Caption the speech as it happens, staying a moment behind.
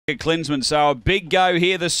Klinsman. So a big go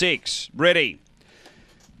here, the 6. Ready.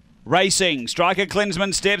 Racing. Striker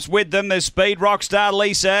Klinsman steps with them. There's speed. Rockstar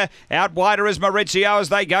Lisa. Out wider is Maurizio as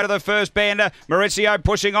they go to the first bend. Maurizio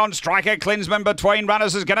pushing on. Striker Klinsman between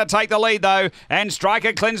runners is going to take the lead though. And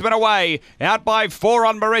Striker Klinsman away. Out by 4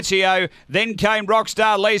 on Maurizio. Then came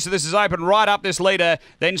Rockstar Lisa. This is open right up this leader.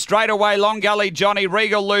 Then straight away Long Gully Johnny.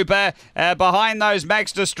 Regal Looper. Behind those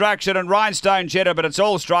Max Destruction and Rhinestone Jetta. But it's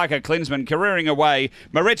all Striker Klinsman careering away.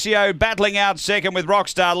 Maurizio battling out second with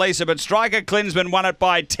Rockstar Lisa. But Striker Klinsman won it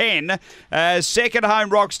by 10. Second home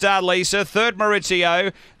Rockstar Lisa, third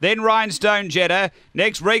Maurizio, then Rhinestone Jetta,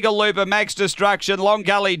 next Regal Looper, Max Destruction, Long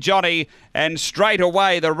Gully Johnny, and straight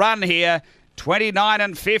away the run here, 29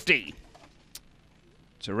 and 50.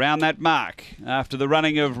 It's around that mark after the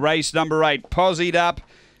running of race number 8, posied up.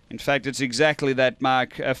 In fact, it's exactly that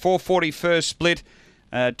mark. 4:40 first split,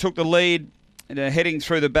 took the lead, heading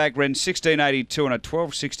through the back, ran 16.82 and a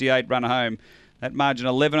 12.68 run home. That margin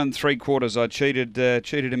 11 3/4. I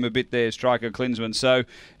cheated him a bit there, Striker Klinsman. So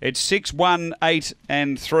it's 6, 1, 8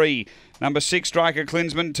 and 3. Number 6, Striker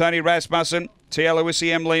Klinsman, Tony Rasmussen, T.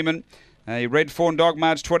 Aloisi M. Lehman, a Red Fawn Dog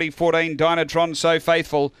March 2014, Dynatron So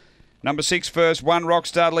Faithful. Number 6 first, 1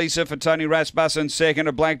 Rockstar Lisa for Tony Rasmussen, second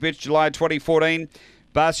a Black Bitch July 2014,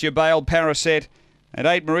 Barcia Bale Paraset. At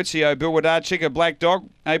 8, Maurizio Bill Wadarchik, a Black Dog,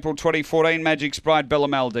 April 2014, Magic Sprite Bella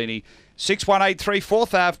Maldini. 6-1-8-3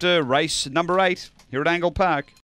 fourth after race number 8 here at Angle Park.